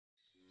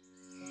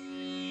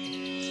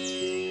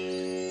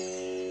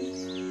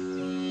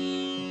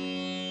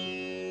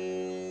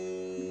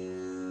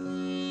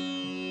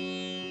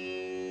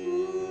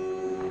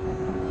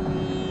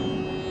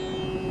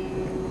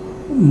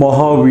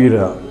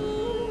Mahavira,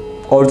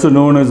 also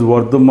known as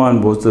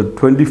Vardhaman, was the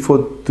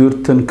 24th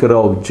Tirthankara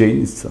of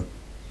Jainism.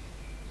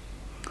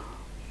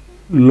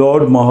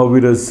 Lord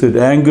Mahavira said,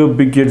 anger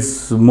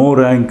begets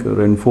more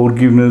anger, and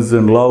forgiveness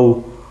and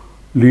love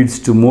leads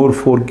to more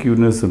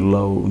forgiveness and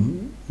love.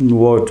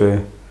 What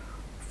a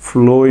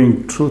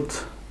flowing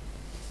truth.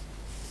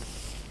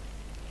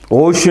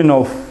 Ocean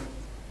of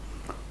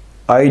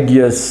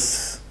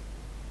ideas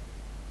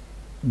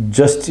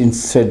just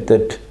inside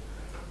that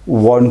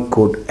one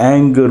quote.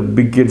 Anger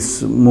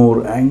begets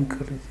more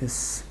anger.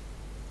 Yes.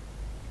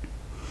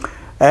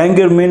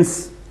 Anger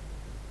means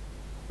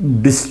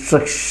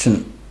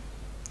destruction,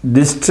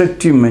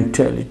 destructive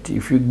mentality.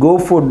 If you go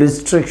for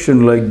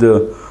destruction, like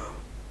the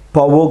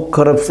power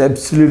corrupts,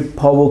 absolute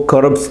power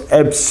corrupts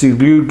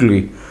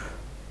absolutely,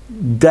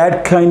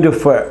 that kind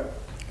of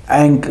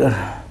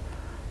anger,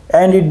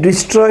 and it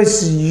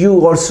destroys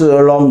you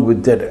also along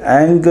with that.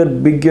 Anger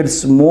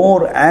begets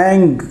more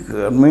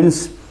anger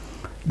means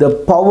the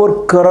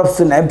power corrupts,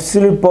 and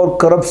absolute power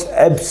corrupts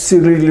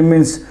absolutely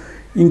means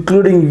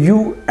including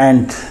you,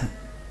 and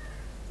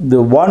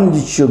the one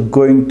which you're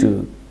going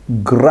to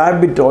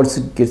grab it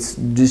also gets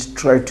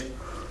destroyed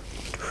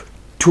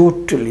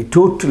totally.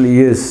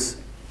 Yes.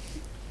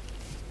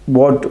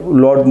 What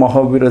Lord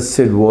Mahavira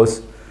said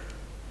was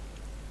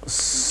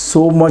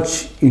so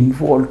much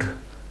involved,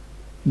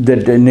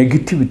 that the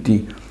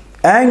negativity.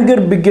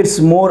 Anger begets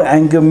more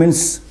anger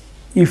means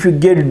if you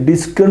get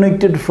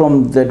disconnected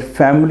from that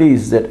family,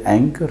 is that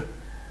anger.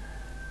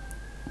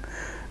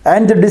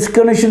 And the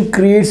disconnection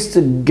creates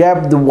the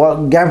gap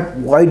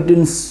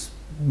widens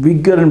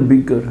bigger and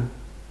bigger.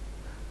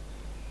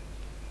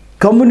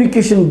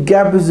 Communication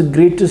gap is the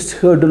greatest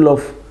hurdle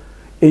of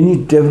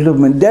any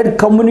development. That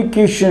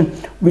communication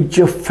with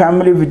your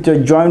family, with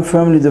your joint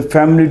family, the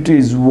family tree,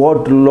 is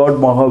what Lord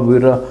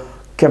Mahavira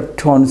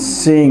kept on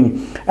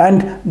saying.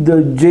 And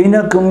the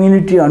Jaina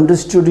community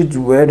understood it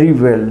very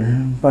well,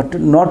 but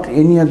not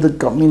any other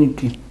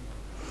community.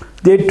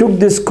 They took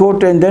this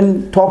quote and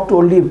then talked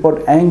only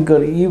about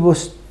anger. He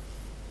was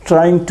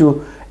trying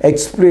to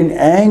explain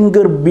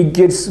anger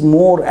begets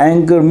more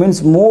anger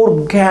means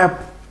more gap.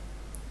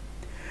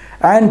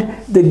 And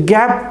the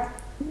gap,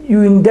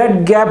 in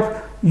that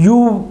gap,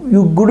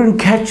 you couldn't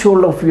catch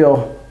hold of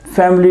your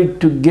family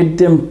to get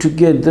them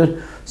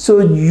together. So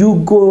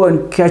you go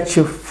and catch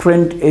a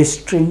friend, a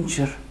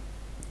stranger.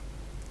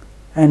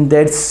 And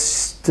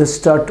that's the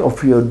start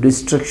of your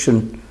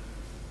destruction,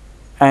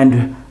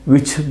 and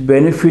which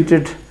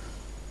benefited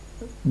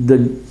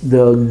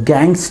the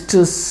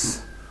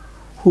gangsters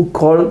who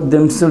call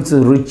themselves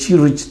the Richie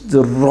Rich,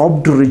 the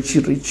robbed Richie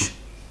Rich.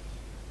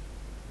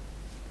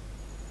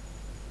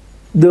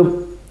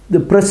 The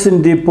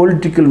present day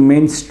political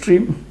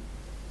mainstream,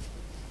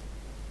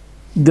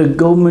 the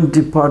government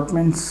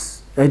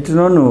departments, I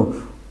don't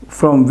know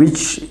from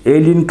which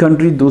alien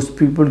country those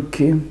people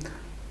came.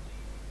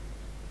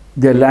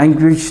 Their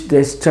language,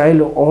 their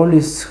style, all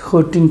is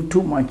hurting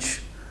too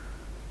much.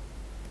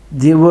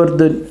 They were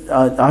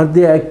are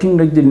they acting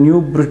like the new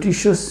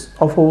Britishers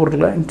of our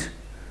land?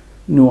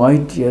 No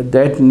idea.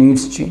 That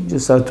needs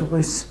changes.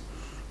 Otherwise,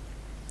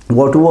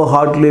 whatever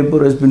hard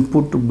labor has been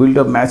put to build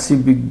up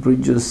massive big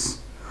bridges,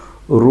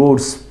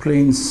 roads,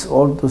 planes,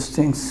 all those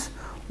things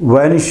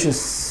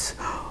vanishes.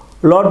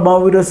 Lord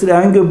Mahavira said,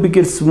 anger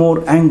begets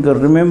more anger.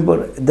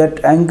 Remember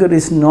that anger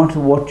is not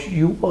what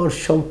you are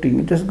shouting.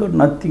 It has got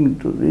nothing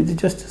to do. It is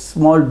just a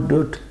small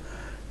dirt,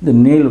 the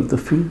nail of the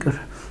finger.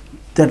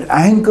 That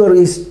anger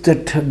is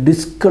that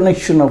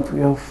disconnection of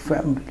your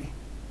family.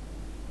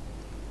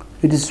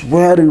 It is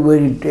very,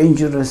 very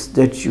dangerous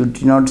that you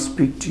do not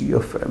speak to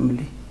your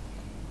family.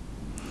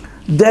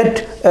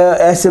 That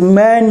as a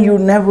man, you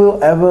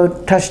never ever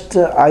touched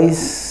the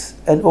eyes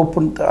and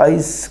opened the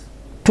eyes,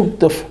 took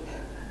the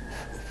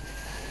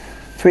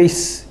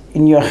face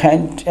in your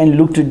hand and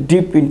looked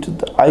deep into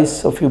the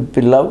eyes of your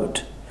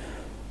beloved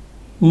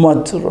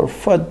mother or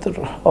father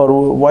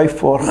or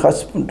wife or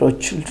husband or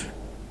children.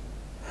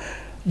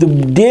 The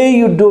day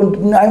you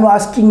don't, I'm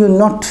asking you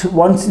not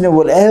once in a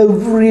while,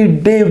 every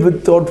day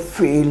without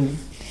fail.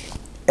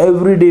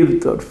 Every day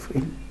without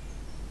fail.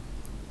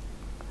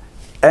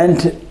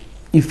 And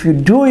if you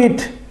do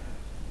it,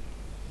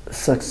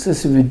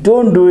 success. If you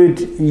don't do it,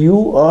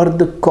 you are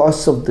the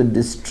cause of the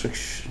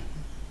destruction.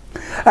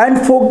 And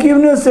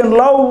forgiveness and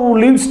love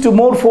leads to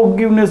more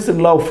forgiveness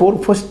and love.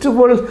 First of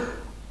all,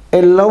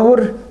 a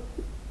lover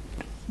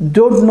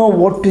don't know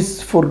what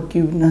is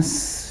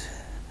forgiveness.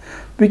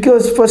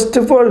 Because first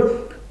of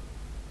all,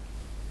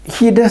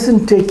 he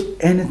doesn't take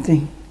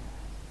anything.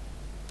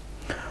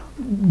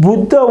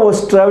 Buddha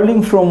was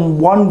traveling from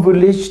one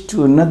village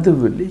to another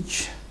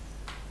village.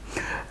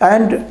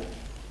 And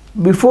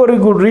before he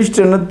could reach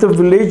another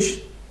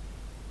village,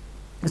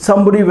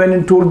 somebody went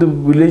and told the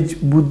village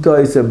Buddha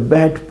is a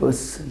bad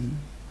person.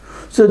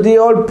 So they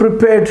all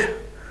prepared.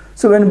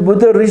 So when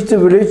Buddha reached the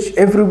village,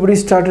 everybody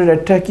started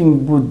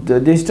attacking Buddha.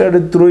 They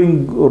started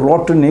throwing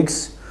rotten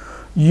eggs,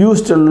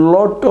 used a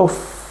lot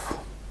of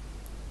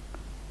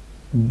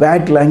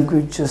bad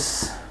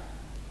languages.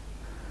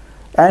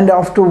 And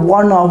after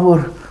 1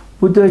 hour,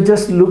 Buddha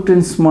just looked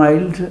and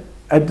smiled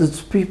at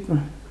those people.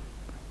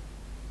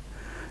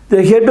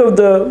 The head of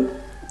the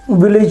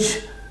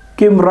village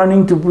came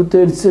running to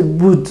Buddha and said,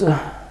 Buddha,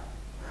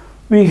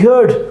 we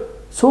heard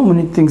so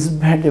many things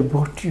bad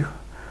about you,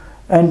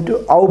 and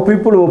our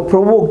people were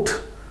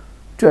provoked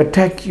to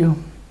attack you.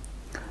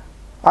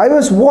 I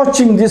was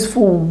watching this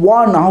for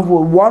 1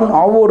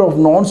 hour of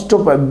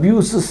non-stop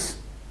abuses,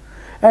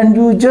 and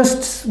you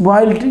just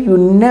smiled, you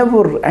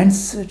never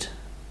answered.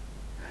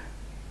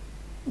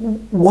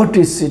 What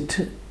is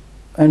it?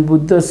 And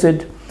Buddha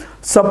said,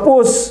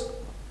 suppose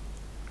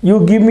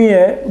you give me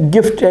a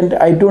gift and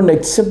I don't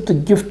accept the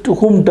gift, to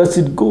whom does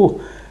it go?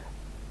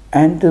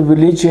 And the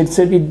village head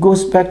said, it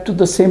goes back to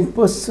the same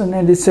person.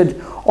 And he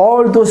said,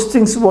 all those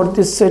things what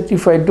they said,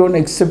 if I don't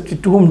accept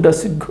it, to whom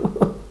does it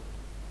go?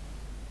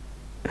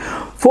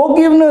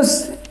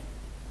 Forgiveness,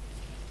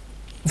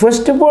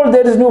 first of all,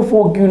 there is no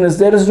forgiveness.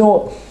 There is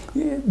no,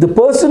 the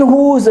person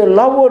who is a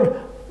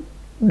lover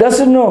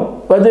doesn't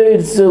know whether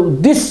it's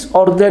this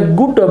or that,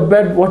 good or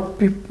bad, what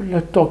people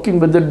are talking,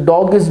 whether the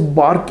dog is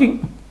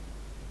barking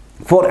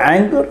for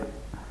anger.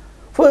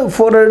 For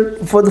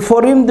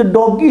him, the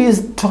doggy is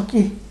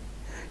doggy.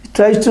 He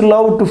tries to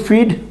love, to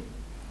feed,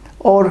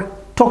 or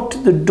talk to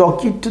the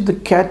doggy, to the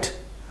cat,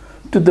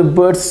 to the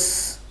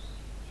birds.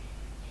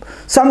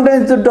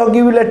 Sometimes the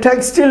doggy will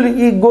attack, still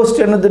he goes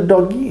to another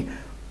doggy.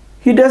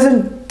 He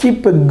doesn't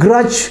keep a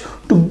grudge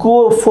to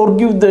go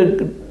forgive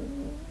the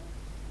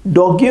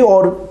doggy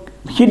or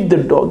hit the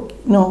dog.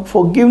 No,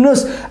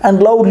 forgiveness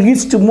and love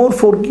leads to more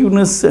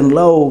forgiveness and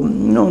love.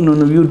 No,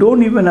 you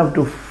don't even have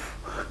to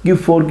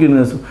give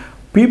forgiveness.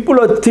 People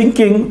are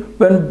thinking,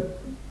 when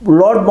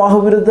Lord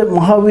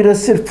Mahavira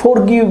said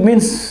forgive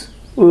means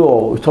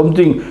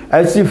something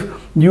as if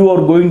you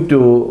are going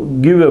to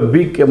give a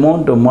big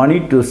amount of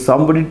money to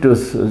somebody to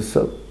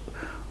serve.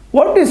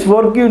 What is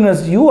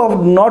forgiveness? You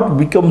have not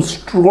become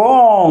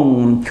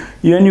strong.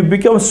 When you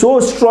become so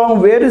strong,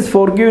 where is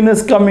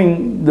forgiveness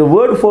coming? The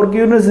word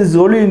forgiveness is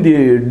only in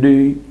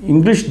the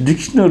English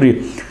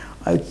dictionary.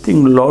 I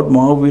think Lord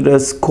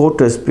Mahavira's quote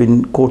has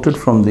been quoted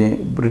from the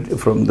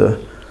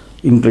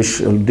English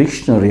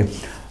dictionary.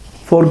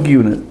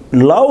 Forgiveness.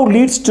 Love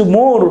leads to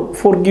more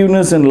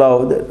forgiveness and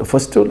love.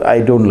 First of all,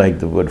 I don't like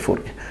the word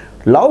forgiveness.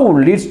 Love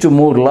leads to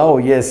more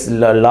love. Yes,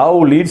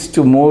 love leads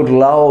to more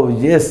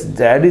love. Yes,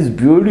 that is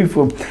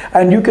beautiful.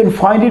 And you can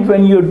find it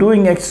when you're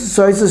doing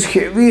exercises,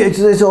 heavy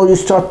exercises, or you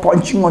start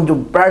punching on the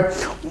back.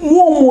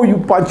 More you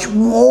punch,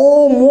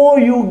 more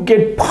you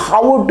get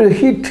power to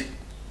hit.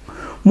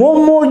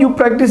 More you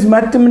practice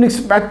mathematics.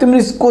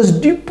 Mathematics goes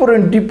deeper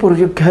and deeper.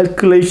 Your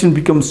calculation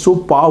becomes so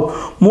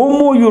powerful.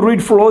 More you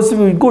read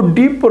philosophy, you go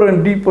deeper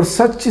and deeper.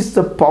 Such is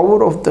the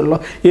power of the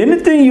love.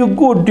 Anything you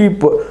go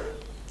deeper,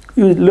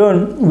 you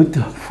learn with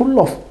full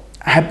of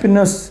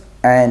happiness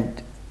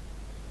and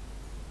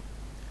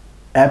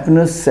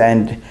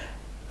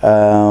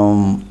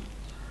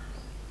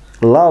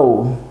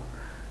love.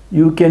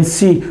 You can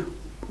see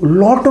a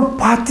lot of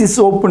path is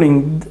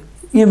opening.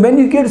 When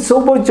you get so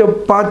much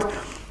of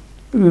path,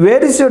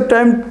 where is your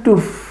time to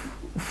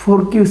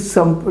forgive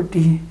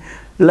somebody?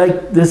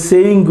 Like the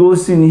saying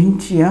goes in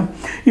India,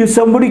 if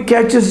somebody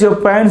catches your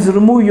pants,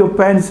 remove your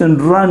pants and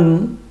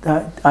run.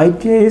 The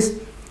idea is,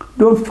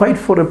 don't fight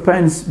for a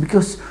pants,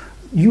 because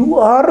you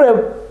are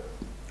a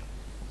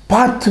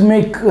path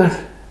maker.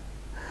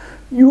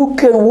 You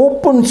can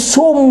open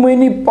so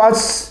many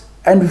paths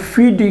and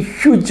feed a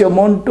huge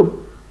amount of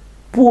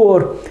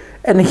poor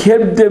and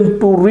help them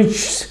to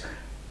reach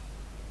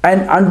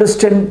and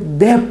understand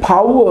their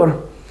power.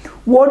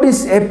 What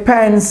is a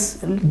pants?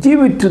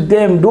 Give it to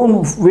them.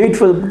 Don't wait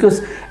for them,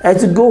 because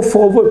as you go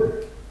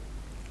forward,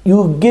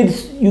 you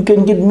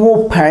can get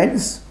more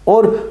pants,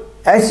 or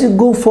as you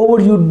go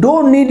forward, you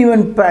don't need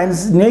even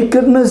pants.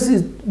 Nakedness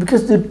is,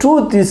 because the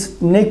truth is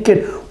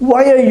naked.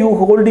 Why are you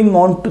holding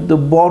on to the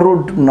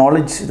borrowed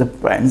knowledge, the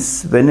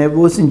pants? When I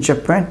was in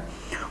Japan,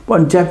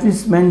 one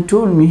Japanese man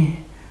told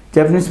me,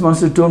 Japanese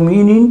master told me,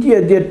 in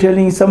India they are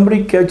telling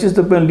somebody catches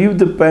the pants, leave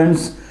the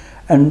pants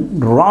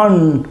and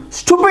run.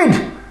 Stupid!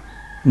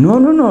 No,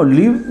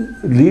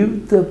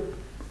 leave the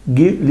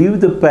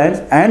pants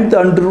and the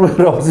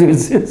underwear also.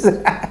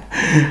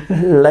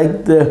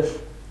 Like the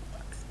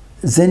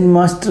Zen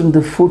master on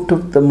the foot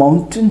of the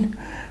mountain,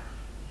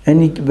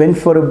 and he went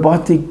for a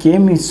bath. He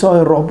came, he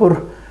saw a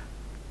robber,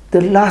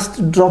 the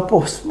last drop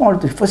of small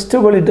thing. First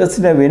of all, he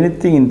doesn't have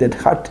anything in that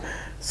hut.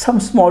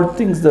 Some small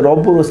things the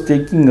robber was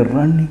taking and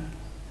running.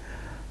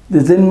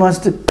 The Zen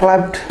master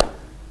clapped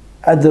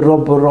at the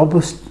robber.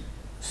 Robber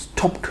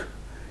stopped.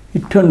 He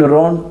turned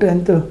around,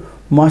 and the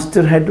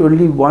master had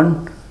only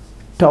one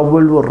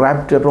towel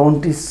wrapped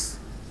around his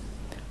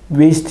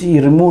waist. He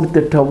removed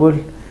the towel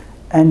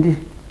and he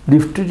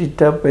lifted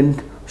it up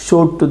and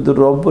showed to the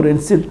robber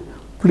and said,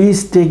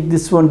 please take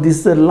this one. This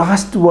is the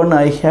last one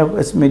I have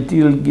as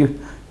material gift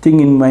thing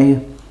in my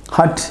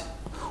hut.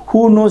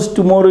 Who knows,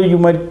 tomorrow you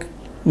might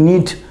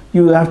need,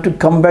 you have to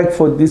come back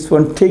for this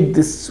one. Take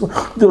this one.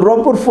 The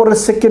robber for a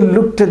second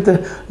looked at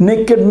the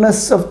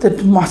nakedness of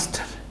that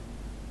master.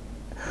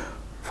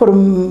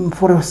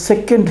 For a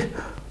second,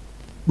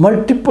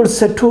 multiple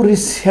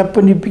satori's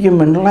happened. He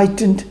became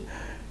enlightened.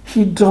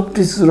 He dropped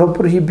his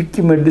rubber. He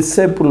became a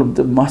disciple of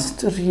the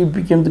master. He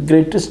became the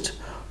greatest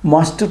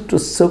master to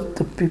serve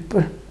the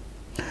people.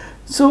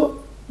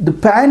 So the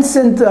pants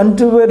and the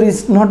underwear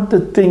is not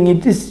the thing.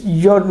 It is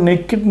your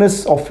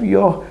nakedness of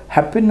your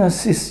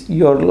happiness is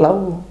your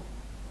love.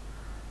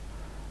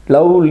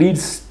 Love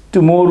leads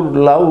to more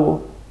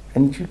love,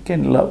 and you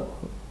can love.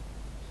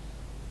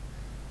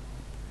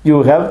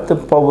 You have the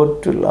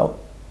power to love.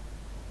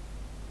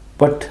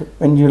 But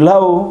when you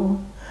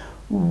love,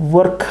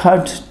 work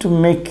hard to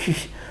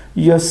make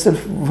yourself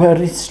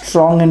very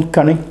strong and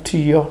connect to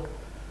your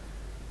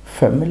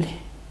family.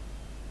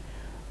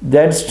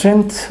 That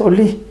strength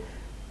only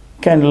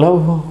can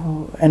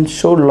love and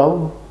show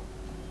love.